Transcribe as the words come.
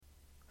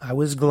I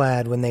was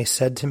glad when they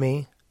said to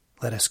me,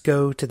 "Let us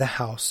go to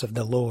the house of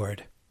the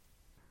Lord."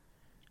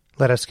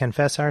 Let us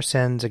confess our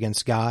sins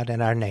against God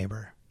and our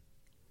neighbor.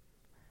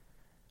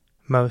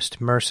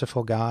 Most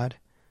merciful God,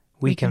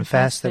 we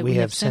confess that we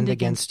have sinned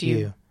against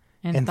you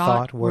in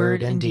thought,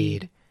 word, and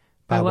deed,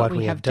 by what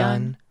we have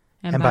done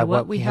and by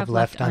what we have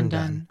left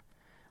undone.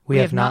 We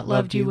have not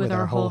loved you with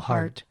our whole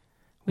heart.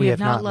 We have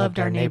not loved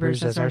our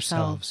neighbors as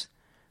ourselves.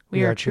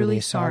 We are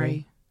truly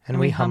sorry, and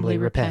we humbly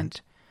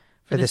repent.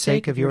 For the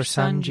sake of your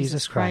Son,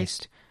 Jesus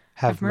Christ,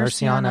 have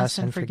mercy on us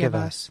and forgive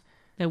us,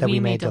 that we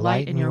may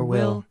delight in your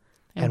will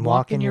and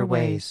walk in your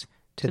ways,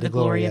 to the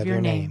glory of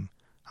your name.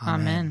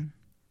 Amen.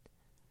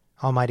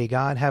 Almighty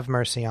God, have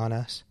mercy on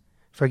us.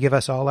 Forgive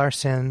us all our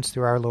sins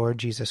through our Lord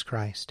Jesus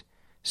Christ.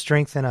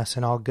 Strengthen us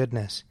in all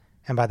goodness,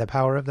 and by the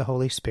power of the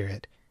Holy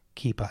Spirit,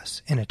 keep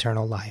us in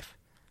eternal life.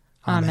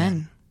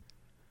 Amen.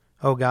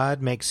 O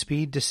God, make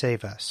speed to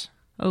save us.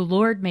 O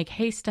Lord, make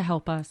haste to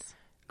help us.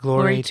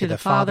 Glory to the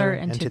Father,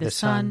 and to the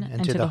Son,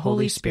 and to the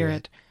Holy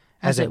Spirit,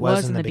 as it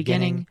was in the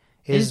beginning,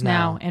 is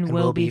now, and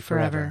will be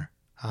forever.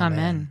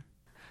 Amen.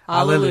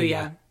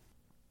 Alleluia.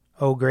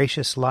 O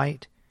gracious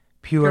light,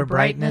 pure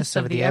brightness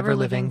of the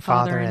ever-living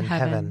Father in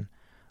heaven,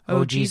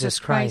 O Jesus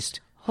Christ,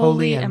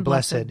 holy and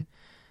blessed,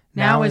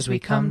 now as we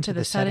come to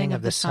the setting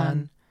of the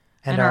sun,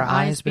 and our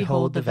eyes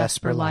behold the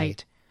vesper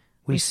light,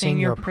 we sing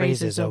your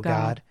praises, O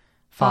God,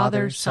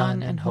 Father,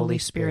 Son, and Holy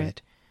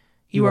Spirit.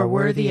 You are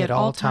worthy at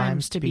all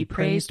times to be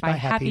praised by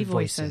happy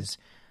voices,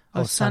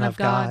 O Son of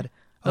God,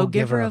 O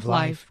Giver of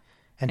life,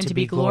 and to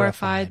be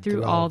glorified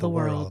through all the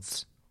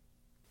worlds.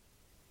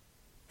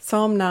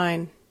 Psalm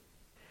 9.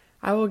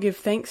 I will give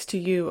thanks to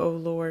you, O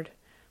Lord,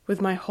 with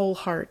my whole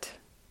heart.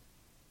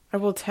 I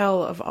will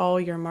tell of all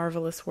your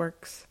marvelous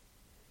works.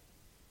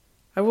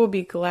 I will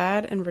be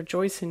glad and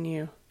rejoice in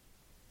you.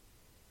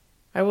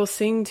 I will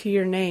sing to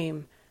your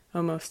name,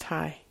 O Most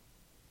High.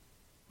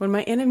 When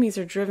my enemies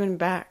are driven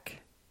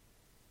back,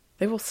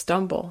 they will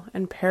stumble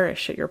and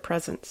perish at your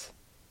presence.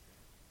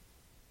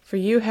 For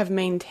you have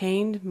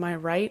maintained my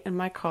right and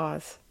my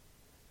cause.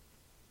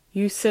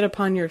 You sit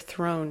upon your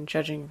throne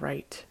judging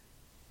right.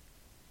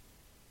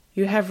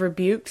 You have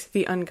rebuked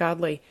the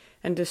ungodly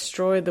and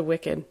destroyed the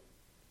wicked.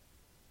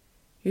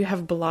 You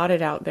have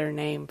blotted out their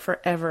name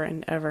forever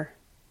and ever.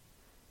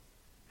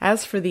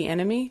 As for the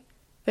enemy,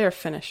 they are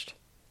finished,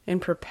 in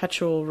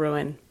perpetual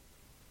ruin.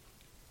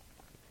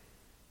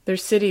 Their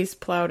cities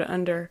plowed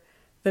under,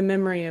 the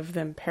memory of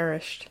them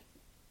perished.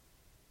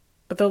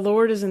 But the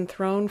Lord is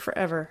enthroned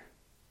forever.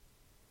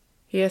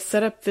 He has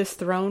set up this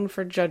throne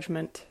for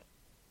judgment.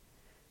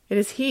 It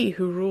is he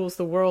who rules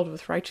the world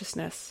with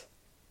righteousness.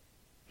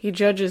 He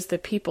judges the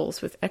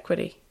peoples with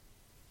equity.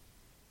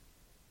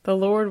 The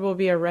Lord will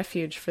be a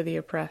refuge for the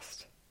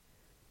oppressed,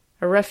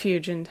 a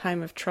refuge in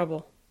time of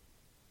trouble.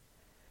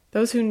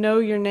 Those who know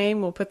your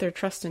name will put their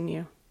trust in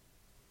you.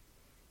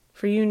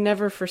 For you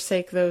never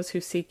forsake those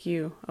who seek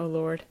you, O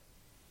Lord.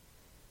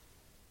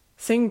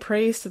 Sing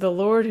praise to the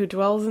Lord who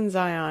dwells in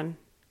Zion.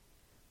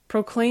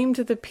 Proclaim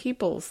to the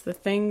peoples the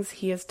things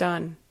he has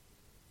done.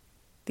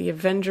 The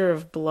avenger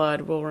of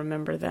blood will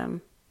remember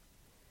them.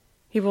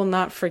 He will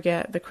not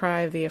forget the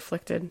cry of the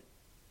afflicted.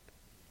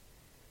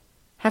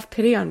 Have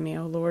pity on me,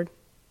 O Lord.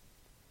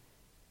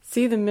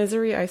 See the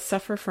misery I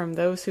suffer from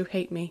those who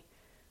hate me,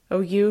 O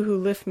you who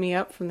lift me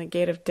up from the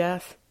gate of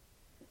death,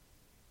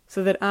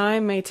 so that I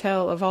may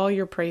tell of all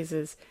your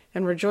praises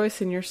and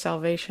rejoice in your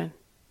salvation.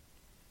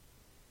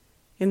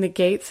 In the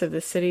gates of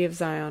the city of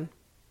Zion.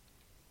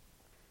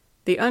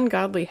 The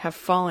ungodly have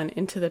fallen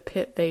into the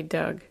pit they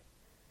dug,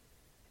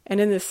 and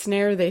in the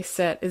snare they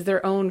set is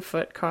their own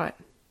foot caught.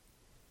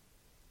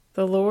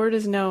 The Lord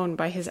is known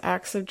by his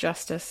acts of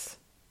justice.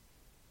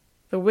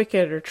 The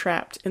wicked are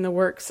trapped in the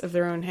works of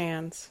their own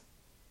hands.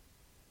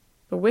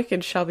 The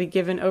wicked shall be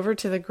given over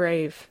to the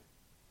grave,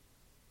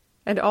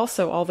 and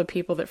also all the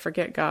people that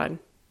forget God.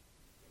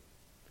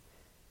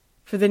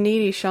 For the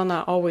needy shall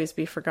not always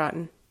be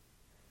forgotten,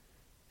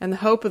 and the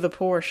hope of the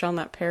poor shall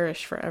not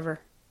perish forever.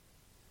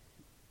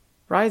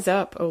 Rise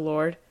up, O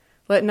Lord,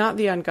 let not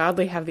the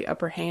ungodly have the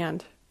upper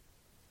hand.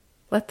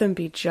 Let them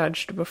be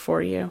judged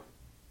before you.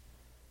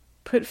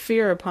 Put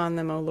fear upon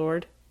them, O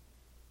Lord.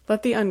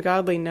 Let the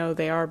ungodly know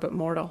they are but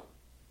mortal.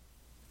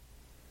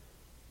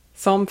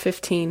 Psalm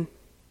 15.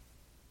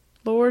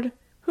 Lord,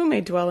 who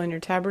may dwell in your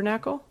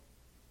tabernacle?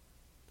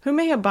 Who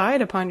may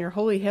abide upon your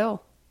holy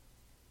hill?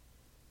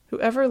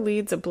 Whoever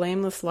leads a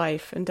blameless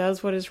life and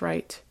does what is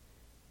right,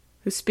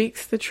 who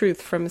speaks the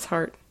truth from his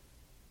heart.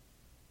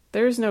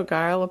 There is no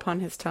guile upon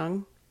his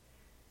tongue.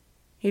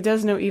 He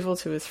does no evil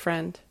to his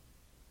friend.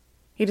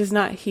 He does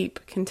not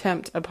heap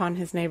contempt upon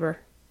his neighbor.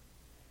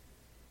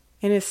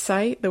 In his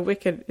sight the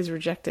wicked is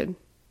rejected,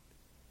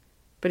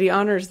 but he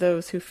honors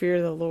those who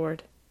fear the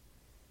Lord.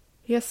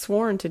 He has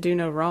sworn to do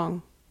no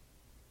wrong,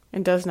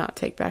 and does not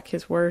take back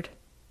his word.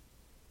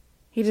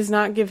 He does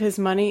not give his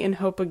money in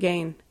hope of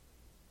gain,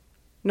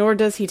 nor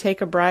does he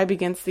take a bribe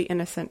against the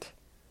innocent.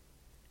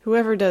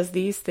 Whoever does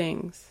these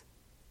things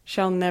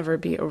shall never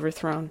be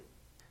overthrown.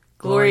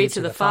 Glory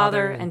to the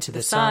Father, and to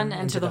the Son,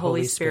 and to the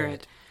Holy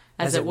Spirit,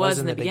 as it was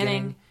in the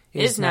beginning,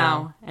 is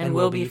now, and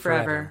will be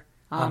forever.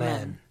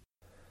 Amen.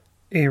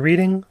 A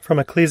reading from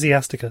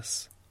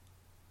Ecclesiasticus.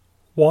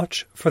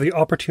 Watch for the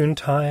opportune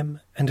time,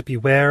 and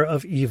beware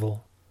of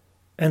evil,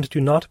 and do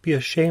not be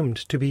ashamed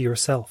to be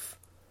yourself.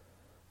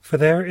 For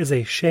there is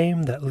a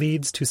shame that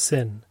leads to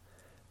sin,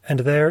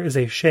 and there is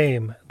a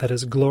shame that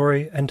is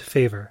glory and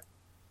favor.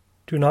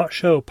 Do not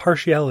show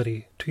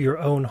partiality to your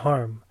own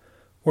harm,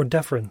 or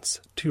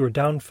deference to your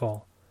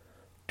downfall.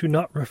 Do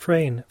not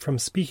refrain from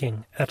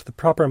speaking at the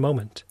proper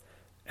moment,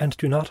 and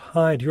do not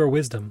hide your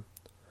wisdom.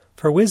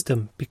 For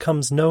wisdom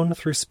becomes known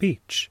through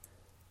speech,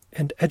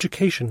 and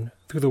education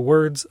through the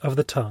words of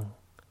the tongue.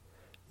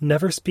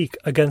 Never speak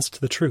against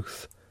the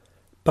truth,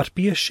 but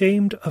be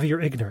ashamed of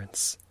your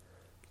ignorance.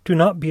 Do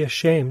not be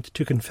ashamed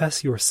to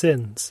confess your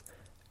sins,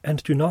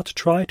 and do not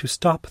try to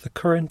stop the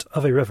current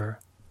of a river.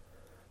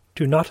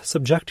 Do not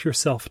subject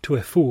yourself to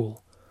a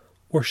fool,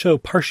 or show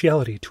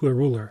partiality to a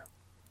ruler.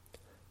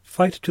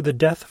 Fight to the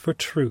death for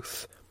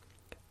truth,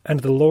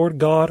 and the Lord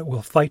God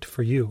will fight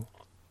for you.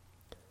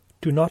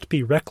 Do not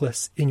be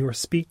reckless in your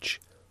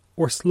speech,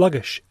 or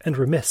sluggish and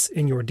remiss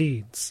in your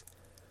deeds.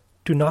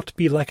 Do not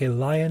be like a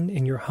lion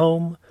in your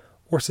home,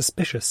 or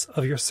suspicious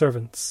of your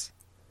servants.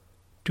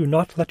 Do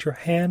not let your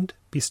hand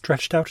be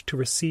stretched out to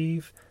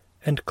receive,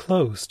 and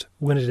closed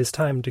when it is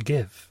time to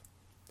give.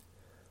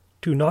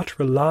 Do not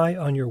rely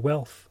on your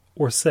wealth,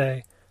 or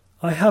say,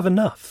 I have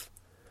enough.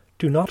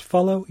 Do not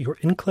follow your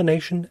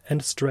inclination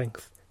and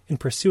strength in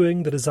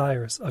pursuing the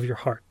desires of your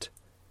heart.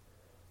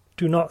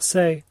 Do not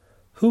say,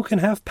 Who can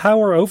have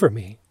power over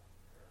me?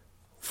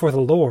 For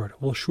the Lord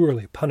will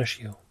surely punish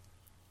you.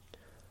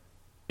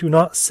 Do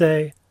not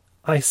say,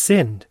 I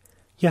sinned,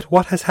 yet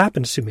what has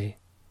happened to me?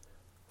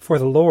 For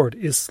the Lord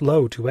is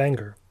slow to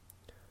anger.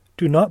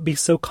 Do not be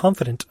so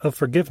confident of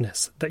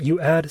forgiveness that you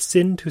add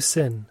sin to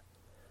sin.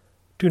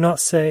 Do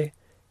not say,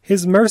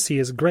 His mercy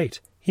is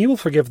great, He will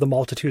forgive the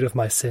multitude of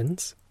my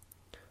sins.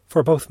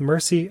 For both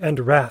mercy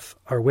and wrath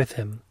are with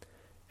Him,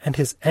 and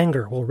His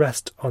anger will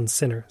rest on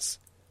sinners.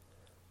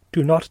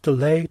 Do not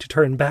delay to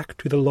turn back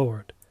to the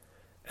Lord,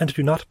 and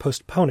do not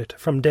postpone it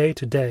from day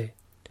to day.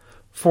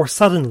 For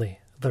suddenly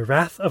the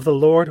wrath of the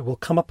Lord will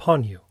come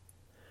upon you,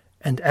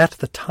 and at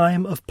the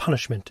time of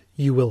punishment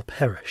you will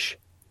perish.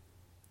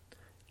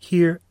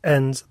 Here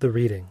ends the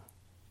reading.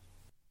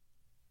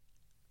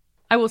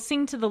 I will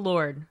sing to the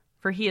Lord,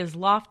 for he is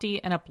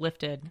lofty and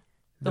uplifted.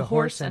 The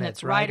horse and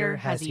its rider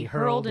has he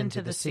hurled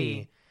into the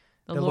sea.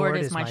 The Lord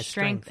is my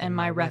strength and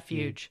my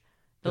refuge.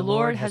 The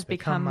Lord has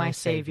become my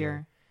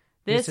Savior.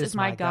 This is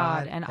my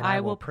God, and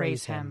I will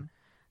praise him,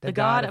 the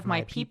God of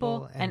my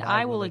people, and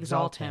I will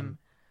exalt him.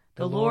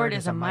 The Lord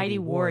is a mighty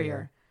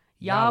warrior.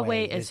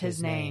 Yahweh is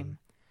his name.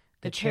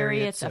 The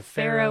chariots of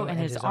Pharaoh and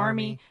his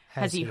army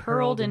has he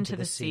hurled into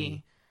the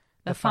sea.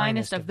 The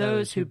finest of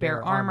those who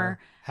bear armor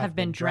have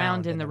been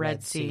drowned in the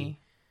Red Sea.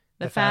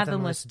 The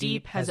fathomless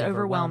deep has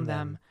overwhelmed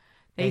them.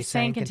 They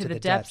sank into the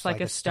depths like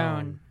a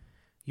stone.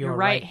 Your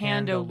right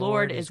hand, O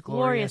Lord, is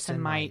glorious in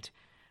might.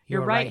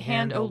 Your right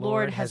hand, O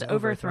Lord, has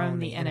overthrown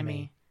the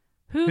enemy.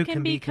 Who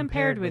can be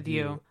compared with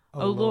you,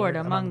 O Lord,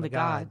 among the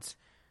gods?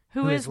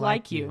 Who is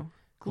like you,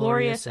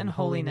 glorious in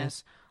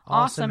holiness,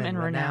 awesome in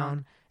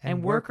renown,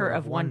 and worker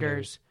of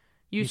wonders?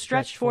 You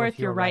stretched forth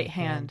your right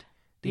hand.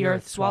 The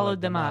earth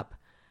swallowed them up.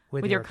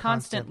 With your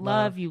constant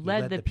love you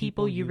led the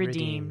people you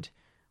redeemed.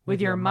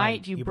 With your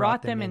might you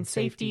brought them in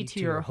safety to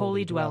your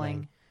holy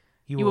dwelling.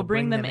 You will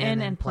bring them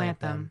in and plant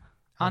them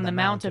on the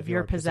mount of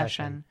your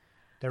possession,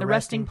 the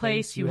resting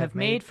place you have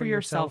made for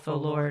yourself, O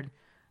Lord,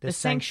 the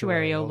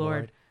sanctuary, O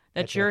Lord,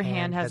 that your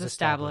hand has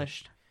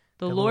established.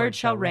 The Lord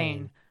shall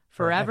reign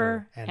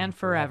forever and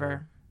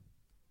forever.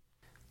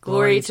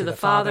 Glory to the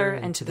Father,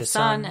 and to the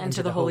Son, and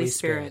to the Holy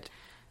Spirit,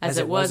 as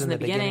it was in the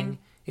beginning,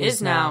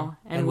 is now,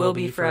 and will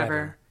be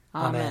forever.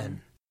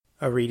 Amen.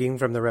 A reading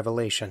from the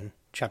Revelation,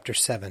 chapter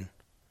 7.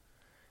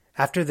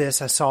 After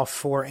this I saw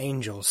 4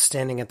 angels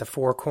standing at the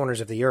 4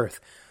 corners of the earth,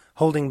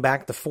 holding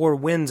back the 4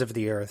 winds of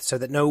the earth, so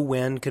that no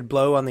wind could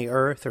blow on the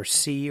earth or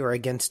sea or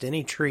against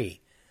any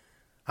tree.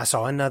 I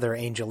saw another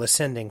angel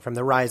ascending from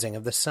the rising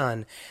of the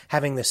sun,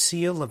 having the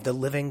seal of the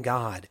living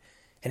God,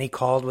 and he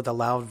called with a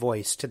loud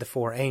voice to the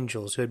 4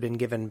 angels who had been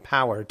given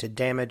power to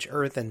damage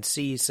earth and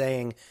sea,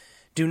 saying,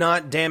 Do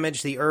not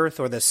damage the earth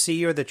or the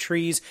sea or the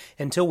trees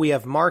until we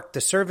have marked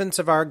the servants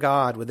of our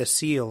God with a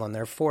seal on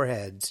their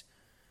foreheads.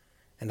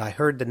 And I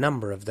heard the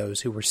number of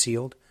those who were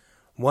sealed,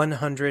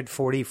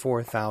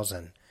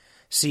 144,000,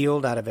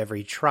 sealed out of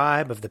every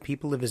tribe of the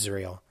people of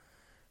Israel.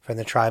 From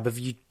the tribe of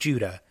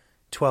Judah,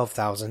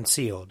 12,000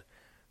 sealed.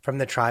 From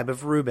the tribe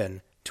of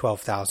Reuben,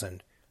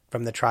 12,000.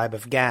 From the tribe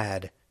of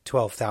Gad,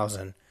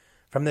 12,000.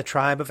 From the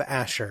tribe of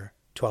Asher,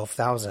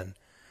 12,000.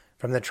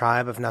 From the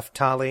tribe of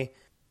Naphtali,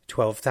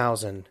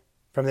 12,000.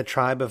 From the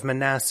tribe of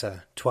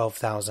Manasseh,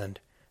 12,000.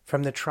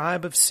 From the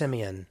tribe of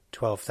Simeon,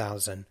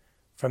 12,000.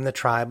 From the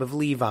tribe of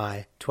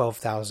Levi,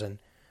 12,000.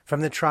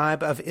 From the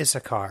tribe of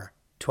Issachar,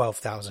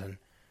 12,000.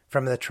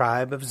 From the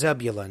tribe of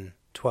Zebulun,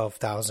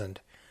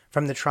 12,000.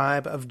 From the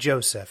tribe of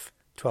Joseph,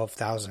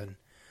 12,000.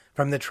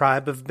 From the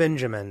tribe of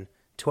Benjamin,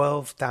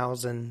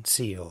 12,000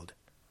 sealed.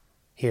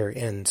 Here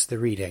ends the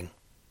reading.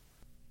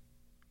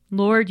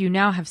 Lord, you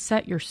now have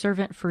set your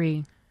servant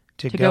free,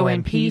 to go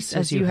in peace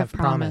as you have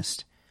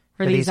promised.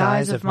 For these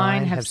eyes of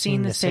mine have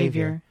seen the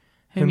Savior,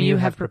 whom you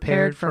have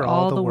prepared for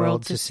all the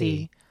world to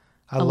see,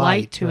 a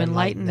light to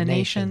enlighten the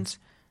nations,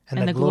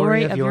 and the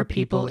glory of your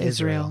people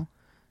Israel.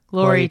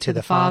 Glory to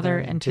the Father,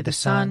 and to the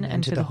Son,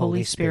 and to the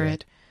Holy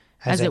Spirit,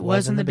 as it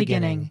was in the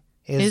beginning,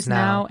 is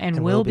now,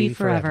 and will be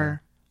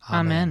forever.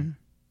 Amen.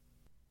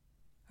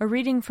 A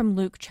reading from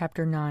Luke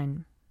chapter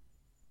 9.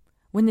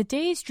 When the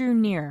days drew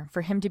near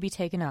for him to be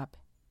taken up,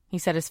 he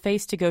set his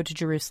face to go to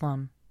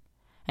Jerusalem,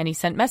 and he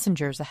sent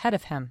messengers ahead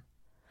of him.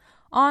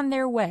 On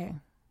their way,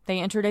 they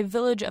entered a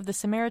village of the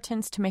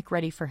Samaritans to make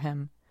ready for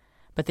him,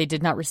 but they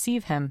did not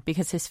receive him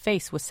because his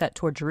face was set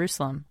toward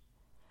Jerusalem.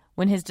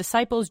 When his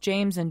disciples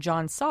James and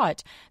John saw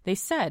it, they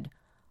said,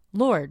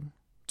 "Lord,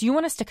 do you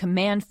want us to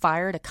command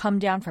fire to come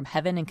down from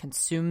heaven and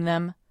consume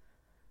them?"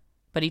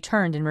 But he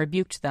turned and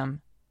rebuked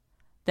them.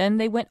 Then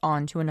they went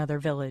on to another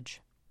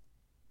village.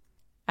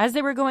 As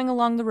they were going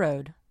along the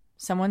road,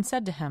 someone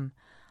said to him,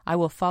 "I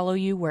will follow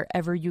you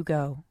wherever you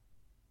go."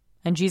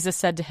 And Jesus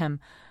said to him,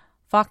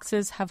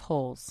 "Foxes have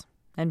holes,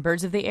 and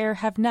birds of the air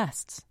have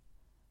nests,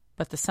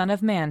 but the Son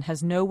of Man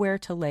has nowhere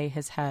to lay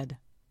his head."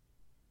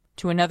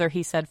 To another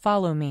he said,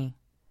 "Follow me."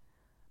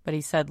 But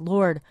he said,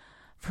 "Lord,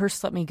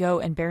 first let me go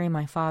and bury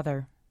my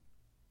father."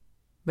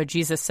 But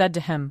Jesus said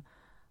to him,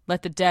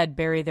 "Let the dead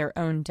bury their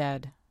own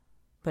dead.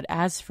 But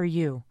as for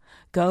you,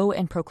 go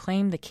and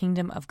proclaim the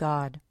kingdom of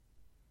God."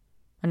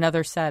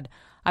 Another said,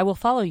 "I will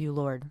follow you,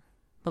 Lord,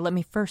 but let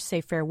me first say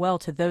farewell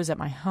to those at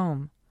my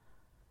home."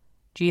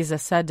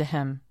 Jesus said to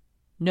him,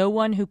 "No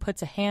one who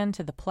puts a hand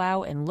to the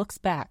plow and looks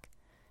back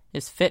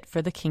is fit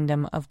for the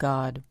kingdom of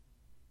God."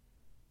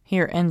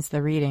 Here ends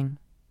the reading.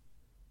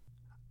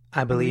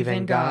 I believe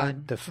in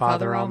God, the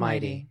Father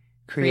Almighty,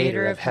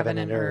 creator of heaven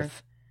and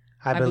earth.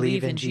 I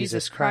believe in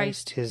Jesus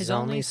Christ, his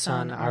only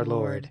Son, our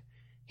Lord.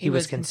 He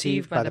was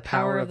conceived by the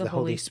power of the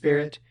Holy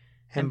Spirit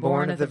and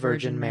born of the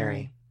Virgin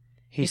Mary.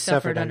 He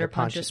suffered under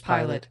Pontius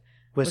Pilate,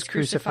 was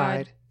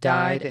crucified,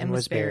 died, and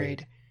was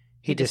buried.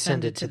 He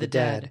descended to the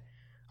dead.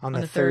 On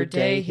the third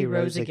day he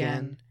rose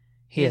again.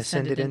 He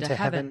ascended into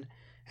heaven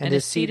and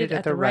is seated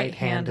at the right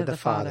hand of the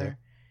Father.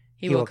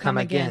 He will come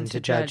again to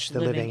judge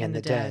the living and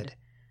the dead.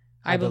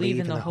 I believe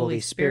in the Holy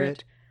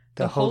Spirit,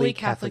 the Holy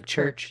Catholic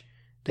Church,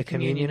 the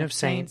communion of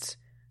saints,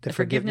 the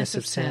forgiveness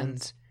of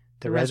sins,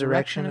 the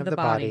resurrection of the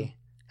body,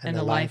 and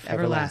the life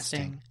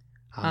everlasting.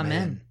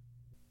 Amen.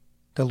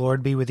 The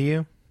Lord be with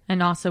you.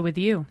 And also with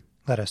you.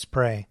 Let us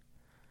pray.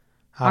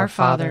 Our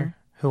Father,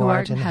 who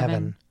art in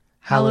heaven,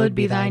 hallowed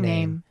be thy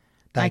name.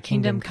 Thy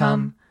kingdom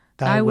come,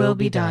 thy will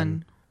be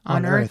done,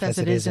 on earth as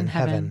it is in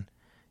heaven.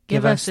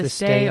 Give us this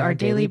day our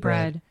daily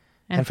bread,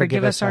 and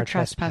forgive us our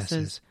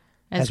trespasses,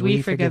 as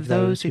we forgive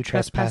those who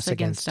trespass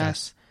against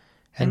us.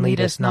 And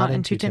lead us not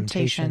into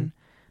temptation,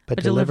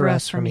 but deliver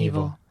us from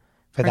evil.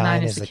 For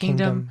thine is the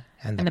kingdom,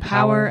 and the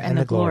power, and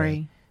the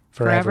glory,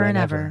 forever and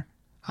ever.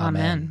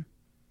 Amen.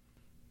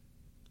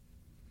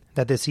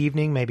 That this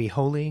evening may be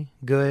holy,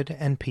 good,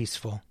 and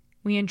peaceful.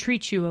 We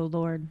entreat you, O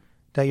Lord.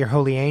 That your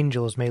holy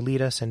angels may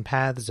lead us in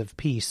paths of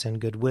peace and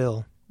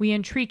goodwill. We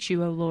entreat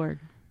you, O Lord.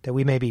 That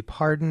we may be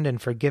pardoned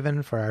and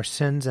forgiven for our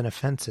sins and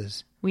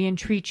offenses. We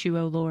entreat you,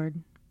 O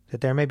Lord.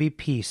 That there may be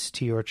peace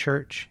to your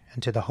church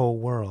and to the whole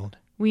world.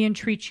 We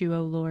entreat you,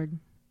 O Lord.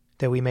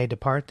 That we may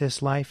depart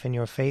this life in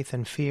your faith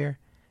and fear,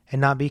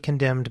 and not be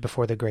condemned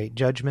before the great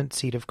judgment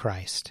seat of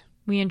Christ.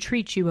 We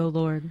entreat you, O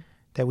Lord.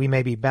 That we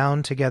may be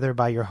bound together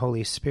by your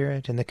Holy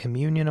Spirit in the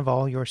communion of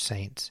all your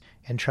saints,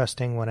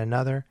 entrusting one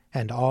another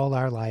and all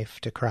our life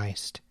to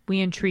Christ.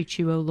 We entreat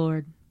you, O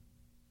Lord.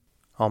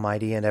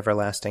 Almighty and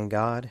everlasting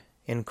God,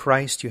 in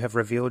Christ you have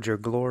revealed your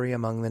glory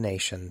among the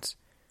nations.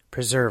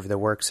 Preserve the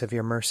works of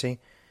your mercy,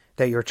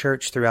 that your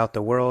church throughout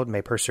the world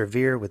may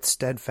persevere with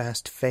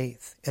steadfast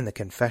faith in the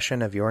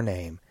confession of your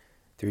name,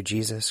 through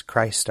Jesus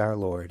Christ our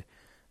Lord,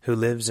 who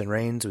lives and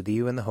reigns with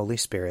you in the Holy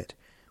Spirit,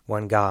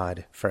 one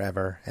God,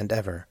 forever and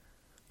ever.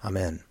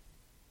 Amen.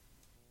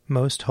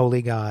 Most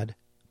holy God,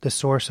 the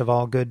source of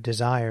all good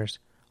desires,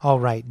 all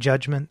right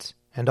judgments,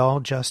 and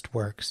all just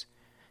works,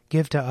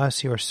 give to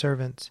us, your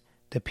servants,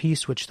 the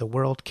peace which the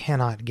world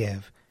cannot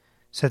give,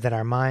 so that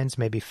our minds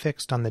may be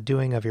fixed on the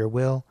doing of your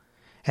will,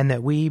 and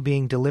that we,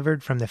 being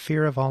delivered from the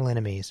fear of all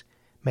enemies,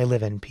 may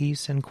live in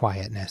peace and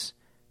quietness,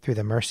 through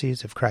the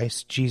mercies of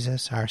Christ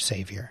Jesus our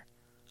Savior.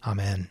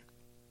 Amen.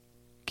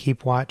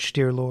 Keep watch,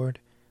 dear Lord,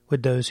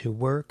 with those who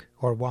work,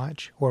 or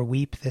watch, or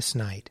weep this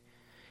night,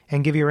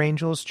 and give your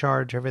angels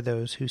charge over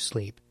those who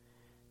sleep.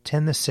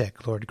 Tend the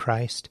sick, Lord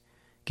Christ.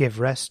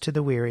 Give rest to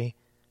the weary.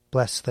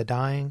 Bless the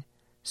dying.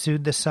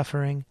 Soothe the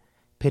suffering.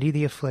 Pity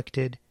the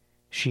afflicted.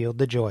 Shield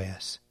the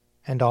joyous.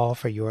 And all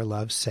for your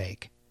love's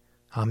sake.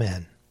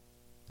 Amen.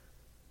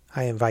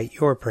 I invite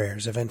your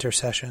prayers of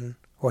intercession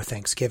or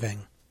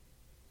thanksgiving.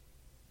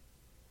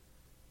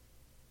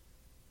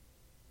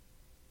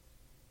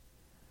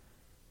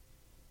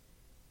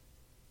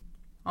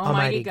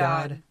 Almighty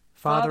God,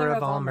 Father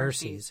of all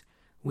mercies,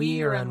 we,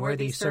 your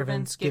unworthy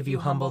servants, give you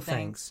humble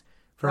thanks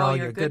for all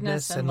your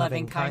goodness and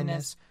loving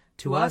kindness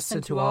to us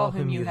and to all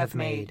whom you have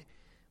made.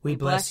 We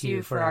bless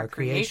you for our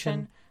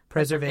creation,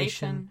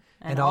 preservation,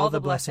 and all the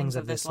blessings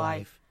of this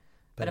life,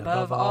 but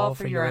above all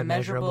for your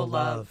immeasurable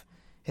love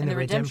in the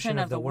redemption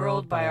of the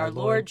world by our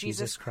Lord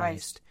Jesus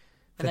Christ,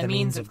 for the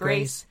means of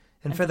grace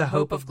and for the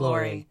hope of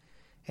glory.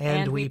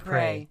 And we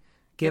pray,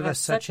 give us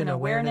such an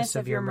awareness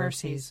of your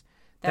mercies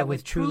that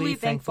with truly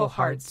thankful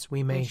hearts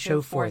we may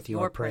show forth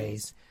your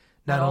praise,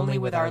 not only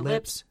with our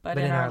lips but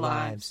in our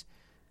lives,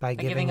 by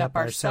giving up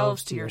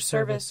ourselves to your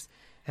service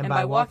and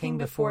by walking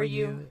before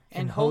you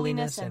in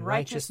holiness and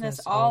righteousness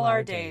all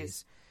our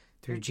days,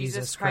 through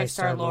Jesus Christ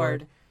our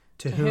Lord,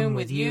 to whom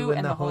with you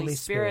and the Holy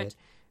Spirit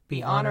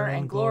be honor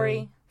and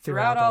glory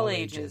throughout all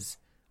ages.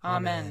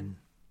 Amen.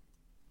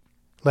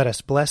 Let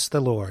us bless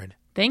the Lord.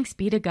 Thanks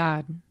be to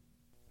God.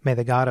 May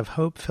the God of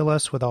hope fill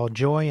us with all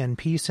joy and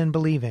peace in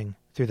believing,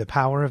 through the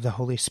power of the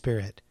Holy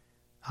Spirit.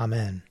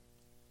 Amen.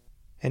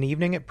 An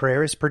Evening at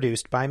Prayer is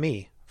produced by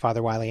me,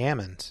 Father Wiley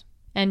Ammons.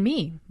 And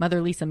me,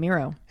 Mother Lisa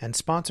Miro. And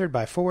sponsored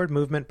by Forward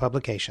Movement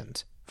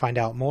Publications. Find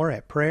out more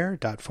at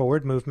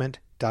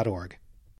prayer.forwardmovement.org.